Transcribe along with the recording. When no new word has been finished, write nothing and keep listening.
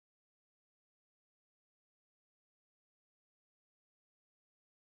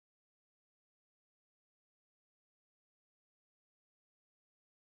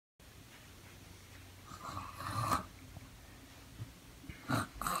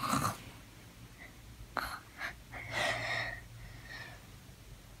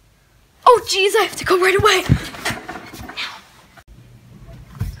geez, I have to go right away.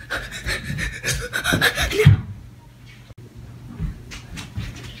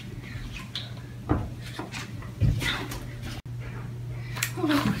 Oh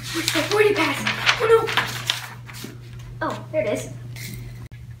no, where's my boarding pass? Oh no. Oh, there it is.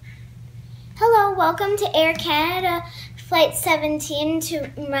 Hello, welcome to Air Canada Flight 17 to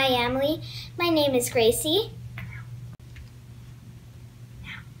Miami. My name is Gracie.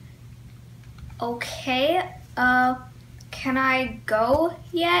 Okay, can I go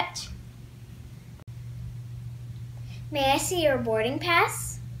yet? May I see your boarding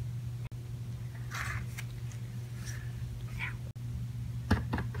pass?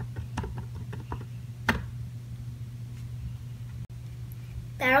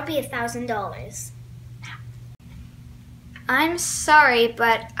 That'll be $1,000. I'm sorry,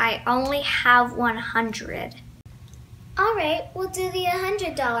 but I only have 100. All right, we'll do the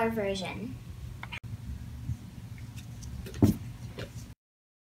 $100 version.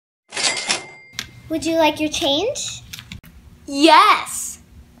 Would you like your change? Yes!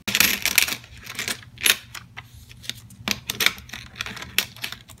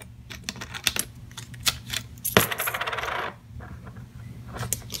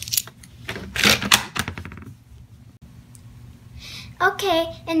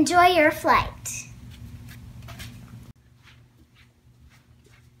 Okay, enjoy your flight.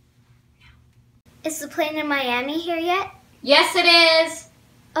 Is the plane in Miami here yet? Yes, it is.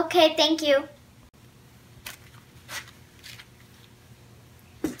 Okay, thank you.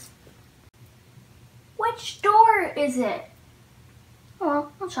 Which door is it? Oh,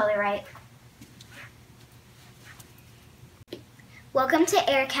 I'll tell you right. Welcome to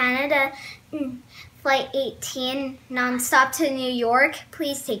Air Canada Flight 18, nonstop to New York.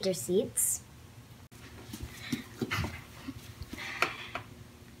 Please take your seats.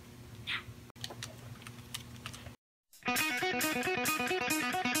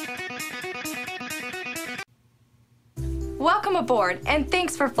 Welcome aboard, and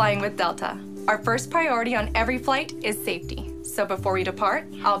thanks for flying with Delta. Our first priority on every flight is safety. So before we depart,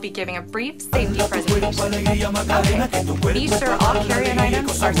 I'll be giving a brief safety presentation. Okay. Be sure all carry-on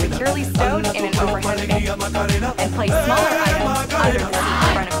items are securely stowed in an overhead bin, and place smaller items under the seat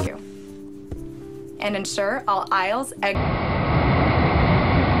in front of you. And ensure all aisles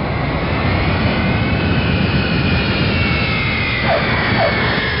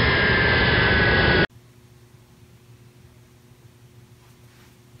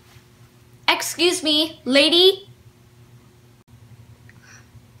Excuse me, lady?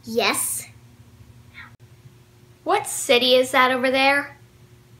 Yes? What city is that over there?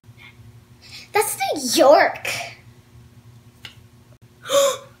 That's New York.